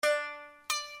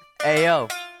Ayo,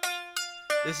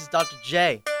 this is Dr.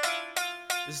 J.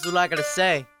 This is what I gotta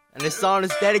say. And this song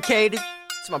is dedicated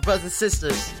to my brothers and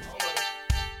sisters.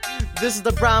 This is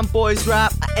the Brown Boys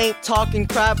rap, I ain't talking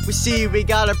crap. We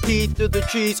gotta pee through the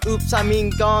trees. Oops, I mean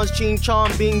gongs, ching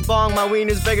chong, bing bong. My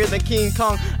wiener's bigger than King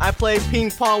Kong. I play ping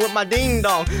pong with my ding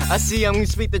dong. I see I'm gonna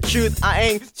speak the truth, I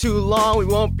ain't too long. We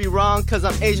won't be wrong, cause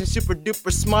I'm Asian super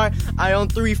duper smart. I own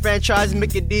 3 franchises,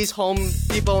 Mickey D's, Home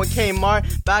Depot, and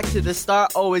Kmart. Back to the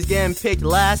start, always getting picked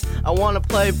last. I wanna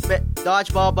play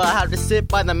dodgeball, but I have to sit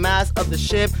by the mast of the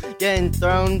ship. Getting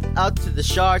thrown out to the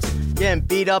sharks, getting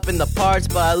beat up in the parts.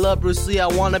 But I love Bruce Lee, I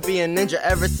wanna be a ninja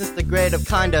ever since the grade of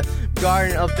kinda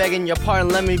garden of begging your pardon.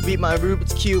 Let me beat my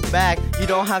Rubik's Cube back. You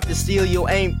don't have to steal, you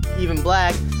ain't even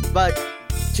black. But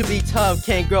to be tough,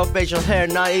 can't grow facial hair,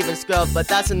 not even scrub. But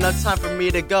that's enough time for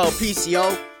me to go. Peace,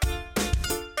 yo.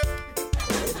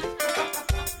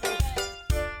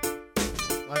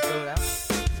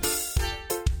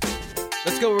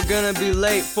 Let's go, we're gonna be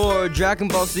late for Dragon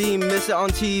Ball Z. Miss it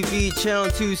on TV, channel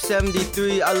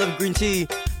 273. I love green tea,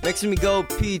 makes me go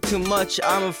pee too much.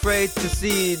 I'm afraid to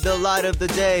see the light of the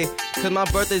day, cause my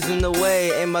birthday's in the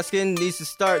way. And my skin needs to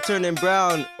start turning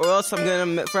brown, or else I'm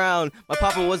gonna frown. My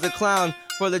papa was a clown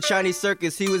for the Chinese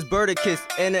circus. He was Birdicus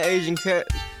and an Asian carrot,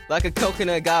 like a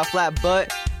coconut, got a flat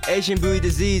butt. Asian booty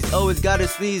disease, always gotta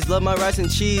sneeze. Love my rice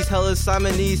and cheese, hella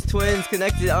Siamese twins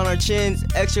connected on our chins.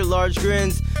 Extra large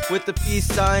grins with the peace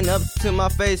sign up to my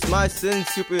face. My skin's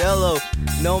super yellow,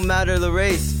 no matter the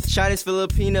race. Chinese,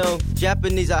 Filipino,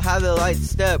 Japanese, I have the light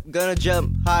step. Gonna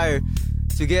jump higher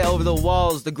to get over the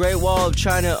walls. The Great Wall of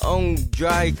China, own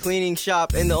dry cleaning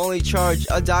shop, and the only charge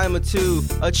a dime or two.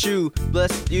 A chew,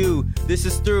 bless you, this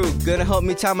is through. Gonna help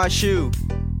me tie my shoe.